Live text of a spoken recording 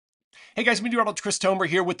Hey guys, Meteorologist Chris Tomer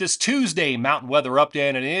here with this Tuesday mountain weather update,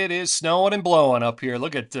 and it is snowing and blowing up here.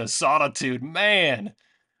 Look at the solitude. Man,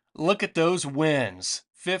 look at those winds.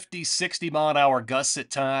 50, 60 mile an hour gusts at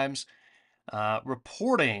times.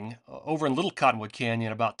 Reporting over in Little Cottonwood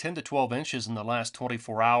Canyon about 10 to 12 inches in the last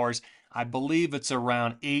 24 hours. I believe it's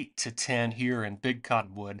around 8 to 10 here in Big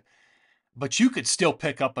Cottonwood, but you could still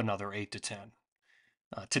pick up another 8 to 10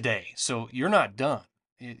 today. So you're not done.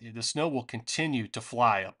 The snow will continue to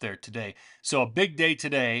fly up there today. So a big day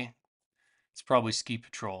today. It's probably ski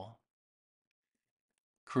patrol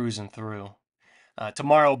cruising through.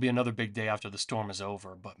 Tomorrow will be another big day after the storm is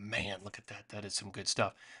over. But man, look at that. That is some good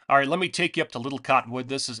stuff. All right, let me take you up to Little Cottonwood.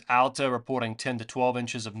 This is Alta reporting 10 to 12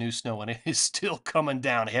 inches of new snow, and it is still coming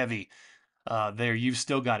down heavy there. You've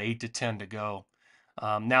still got 8 to 10 to go.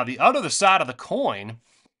 Now, the other side of the coin,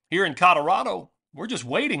 here in Colorado, we're just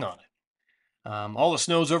waiting on it. All the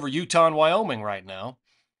snow's over Utah and Wyoming right now.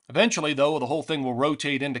 Eventually, though, the whole thing will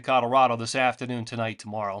rotate into Colorado this afternoon, tonight,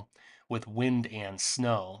 tomorrow, with wind and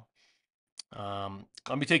snow.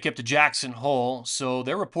 Let me take you up to Jackson Hole. So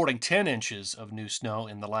they're reporting 10 inches of new snow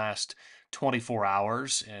in the last 24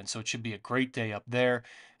 hours, and so it should be a great day up there.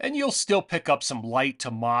 And you'll still pick up some light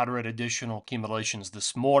to moderate additional accumulations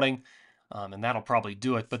this morning, and that'll probably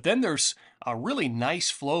do it. But then there's a really nice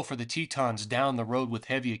flow for the Tetons down the road with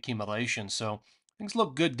heavy accumulation, so things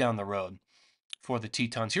look good down the road for the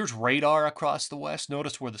Tetons. Here's radar across the west.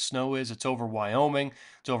 Notice where the snow is. It's over Wyoming.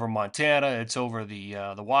 It's over Montana. It's over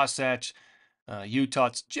the Wasatch, Utah.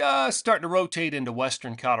 It's just starting to rotate into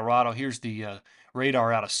western Colorado. Here's the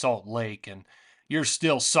radar out of Salt Lake, and you're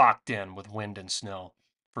still socked in with wind and snow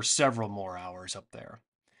for several more hours up there.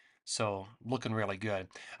 So looking really good.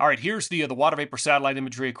 All right, here's the water vapor satellite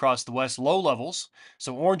imagery across the west. Low levels.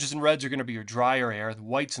 So oranges and reds are going to be your drier air. The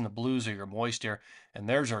whites and the blues are your moist air. And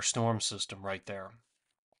there's our storm system right there.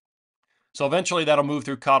 So eventually that'll move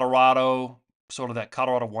through Colorado, sort of that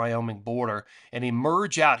Colorado-Wyoming border, and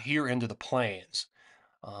emerge out here into the plains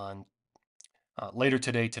on later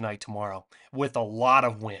today, tonight, tomorrow, with a lot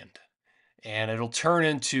of wind. And it'll turn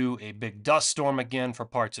into a big dust storm again for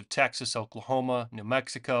parts of Texas, Oklahoma, New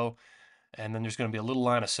Mexico. And then there's going to be a little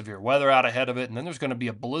line of severe weather out ahead of it. And then there's going to be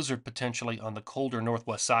a blizzard potentially on the colder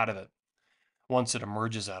northwest side of it once it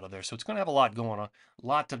emerges out of there. So it's going to have a lot going on, a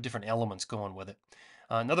lot of different elements going with it.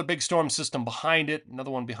 Another big storm system behind it, another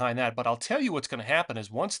one behind that. But I'll tell you what's going to happen is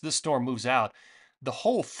once this storm moves out, the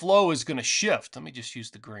whole flow is going to shift. Let me just use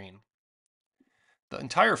the green. The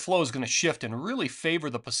entire flow is going to shift and really favor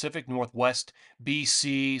the Pacific Northwest,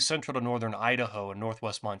 BC, central to northern Idaho, and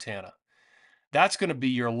northwest Montana. That's going to be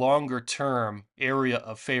your longer term area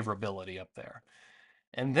of favorability up there.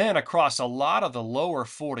 And then across a lot of the lower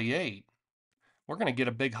 48, we're going to get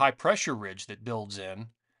a big high pressure ridge that builds in.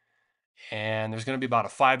 And there's going to be about a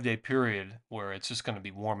 5-day period where it's just going to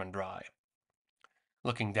be warm and dry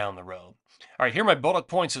looking down the road. All right, here are my bullet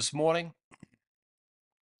points this morning.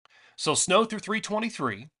 So snow through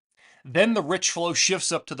 323. Then the rich flow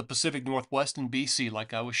shifts up to the Pacific Northwest and BC,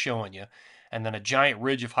 like I was showing you. And then a giant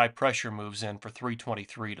ridge of high pressure moves in for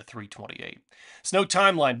 323 to 328. Snow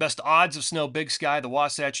timeline. Best odds of snow, Big Sky, the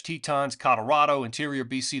Wasatch, Tetons, Colorado, interior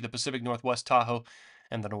BC, the Pacific Northwest, Tahoe,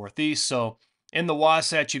 and the Northeast. So in the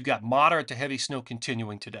Wasatch, you've got moderate to heavy snow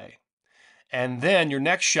continuing today. And then your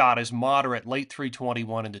next shot is moderate, late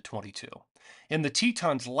 321 into 22. In the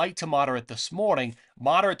Tetons, light to moderate this morning,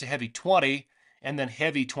 moderate to heavy 20, and then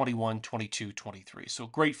heavy 21, 22, 23. So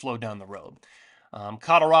great flow down the road.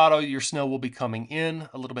 Colorado, your snow will be coming in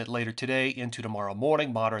a little bit later today into tomorrow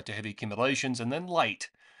morning, moderate to heavy accumulations, and then light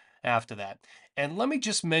after that. And let me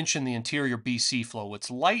just mention the interior BC flow. It's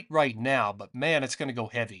light right now, but man, it's going to go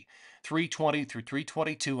heavy. 320 through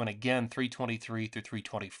 322, and again 323 through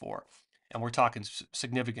 324. And we're talking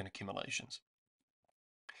significant accumulations.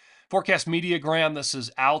 Forecast Mediagram, this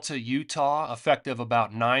is Alta, Utah, effective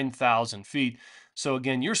about 9,000 feet. So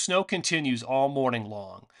again, your snow continues all morning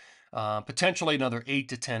long. Potentially another 8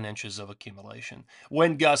 to 10 inches of accumulation.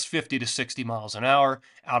 Wind gusts 50 to 60 miles an hour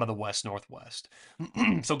out of the west-northwest.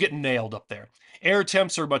 So getting nailed up there. Air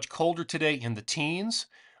temps are much colder today in the teens.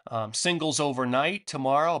 Singles overnight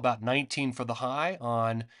tomorrow, about 19 for the high.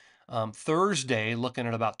 On Thursday, looking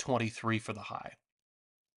at about 23 for the high.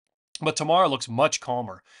 But tomorrow looks much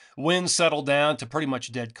calmer. Winds settle down to pretty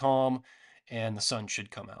much dead calm, and the sun should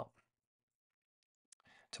come out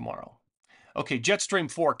tomorrow. Okay, jet stream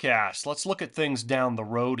forecast. Let's look at things down the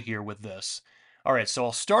road here with this. All right, so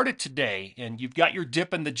I'll start it today, and you've got your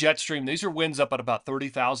dip in the jet stream. These are winds up at about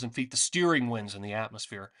 30,000 feet, the steering winds in the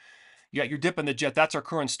atmosphere. You got your dip in the jet. That's our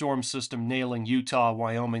current storm system nailing Utah,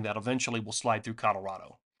 Wyoming, that eventually will slide through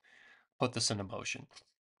Colorado. Put this into motion.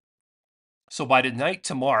 So by tonight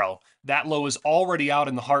tomorrow, that low is already out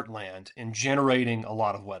in the heartland and generating a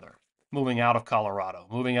lot of weather, moving out of Colorado,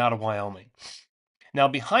 moving out of Wyoming. Now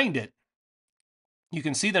behind it, you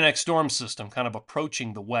can see the next storm system kind of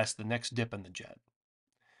approaching the west, the next dip in the jet.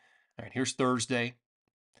 All right, here's Thursday.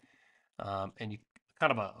 And you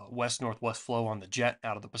kind of a west-northwest flow on the jet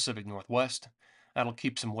out of the Pacific Northwest. That'll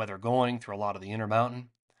keep some weather going through a lot of the Intermountain.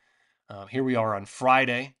 Here we are on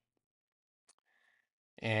Friday.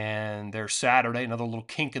 And there's Saturday, another little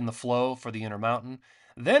kink in the flow for the Intermountain.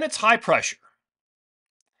 Then it's high pressure.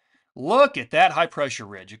 Look at that high pressure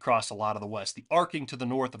ridge across a lot of the west. The arcing to the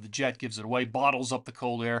north of the jet gives it away, bottles up the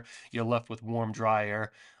cold air. You're left with warm, dry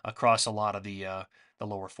air across a lot of the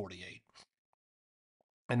lower 48.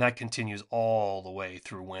 And that continues all the way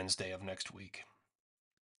through Wednesday of next week,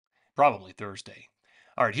 probably Thursday.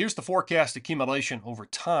 All right, here's the forecast accumulation over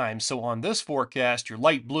time. So on this forecast, your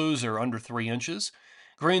light blues are under 3 inches,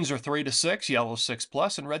 greens are 3 to 6, yellow 6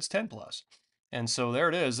 plus, and reds 10 plus. And so there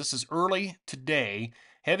it is. This is early today.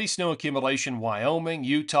 Heavy snow accumulation, Wyoming,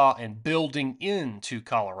 Utah, and building into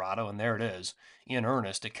Colorado. And there it is in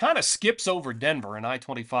earnest. It kind of skips over Denver and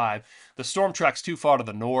I-25. The storm track's too far to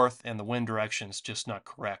the north, and the wind direction's just not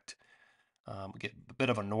correct. We get a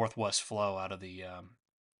bit of a northwest flow out of the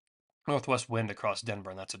northwest wind across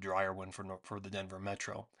Denver, and that's a drier wind for the Denver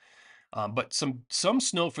metro. But some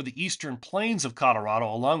snow for the eastern plains of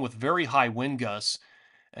Colorado, along with very high wind gusts.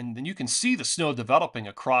 And then you can see the snow developing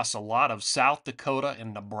across a lot of South Dakota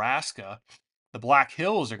and Nebraska. The Black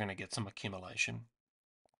Hills are going to get some accumulation.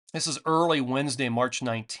 This is early Wednesday, March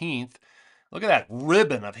 19th. Look at that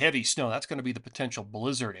ribbon of heavy snow. That's going to be the potential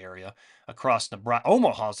blizzard area across Nebraska.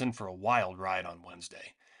 Omaha's in for a wild ride on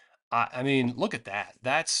Wednesday. I mean, look at that.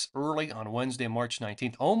 That's early on Wednesday, March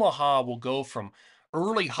 19th. Omaha will go from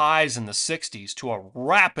early highs in the 60s to a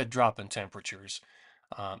rapid drop in temperatures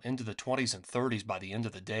into the 20s and 30s by the end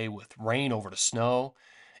of the day with rain over to snow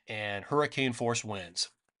and hurricane force winds.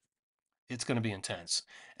 It's going to be intense.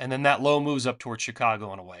 And then that low moves up towards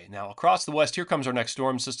Chicago and away. Now, across the west, here comes our next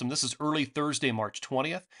storm system. This is early Thursday, March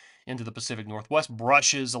 20th into the Pacific Northwest.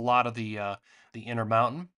 Brushes a lot of the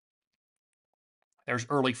Intermountain. There's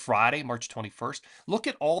early Friday, March 21st. Look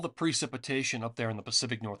at all the precipitation up there in the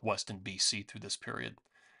Pacific Northwest and BC through this period.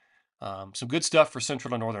 Some good stuff for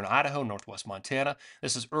central and northern Idaho, northwest Montana.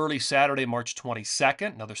 This is early Saturday, March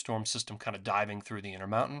 22nd. Another storm system kind of diving through the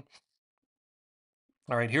Intermountain.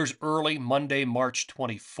 All right, here's early Monday, March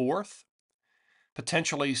 24th.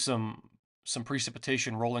 Potentially some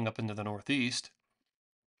precipitation rolling up into the northeast.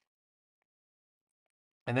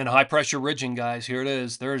 And then high pressure ridging, guys. Here it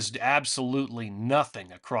is. There's absolutely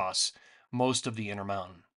nothing across most of the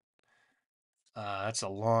Intermountain. That's a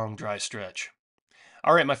long, dry stretch.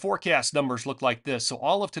 All right, my forecast numbers look like this. So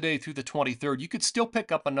all of today through the 23rd, you could still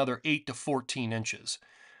pick up another 8 to 14 inches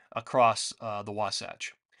across the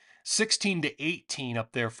Wasatch. 16 to 18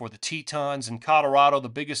 up there for the Tetons. In Colorado, the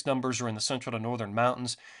biggest numbers are in the central to northern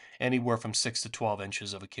mountains, anywhere from 6 to 12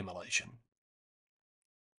 inches of accumulation.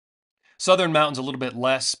 Southern mountains a little bit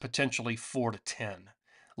less, potentially 4 to 10.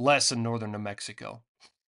 Less in northern New Mexico.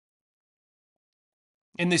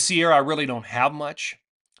 In the Sierra, I really don't have much.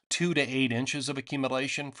 2 to 8 inches of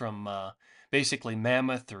accumulation from basically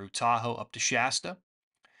Mammoth through Tahoe up to Shasta.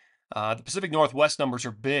 The Pacific Northwest numbers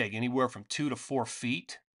are big, anywhere from 2 to 4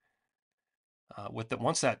 feet.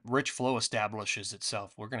 Once that rich flow establishes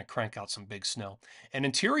itself, we're going to crank out some big snow. And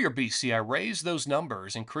interior BC, I raised those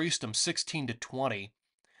numbers, increased them 16 to 20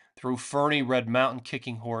 through Fernie, Red Mountain,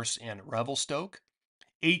 Kicking Horse, and Revelstoke.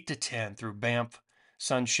 8 to 10 through Banff,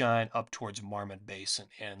 Sunshine, up towards Marmot Basin.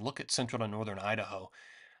 And look at central and northern Idaho,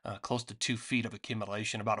 close to 2 feet of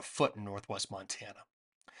accumulation, about a foot in northwest Montana.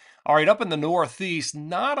 All right, up in the northeast,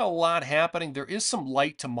 not a lot happening. There is some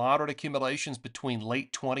light to moderate accumulations between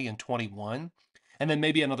late 20 and 21, and then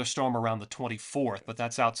maybe another storm around the 24th, but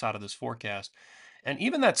that's outside of this forecast. And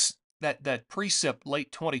even that precip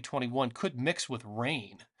late 2021 could mix with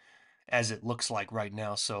rain, as it looks like right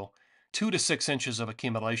now. So 2 to 6 inches of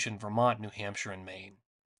accumulation, Vermont, New Hampshire, and Maine.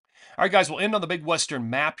 All right, guys, we'll end on the big western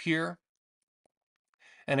map here.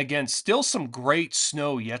 And again, still some great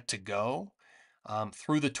snow yet to go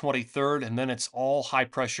through the 23rd, and then it's all high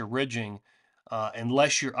pressure ridging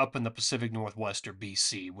unless you're up in the Pacific Northwest or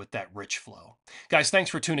BC with that rich flow. Guys, thanks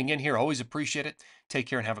for tuning in here. Always appreciate it. Take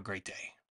care and have a great day.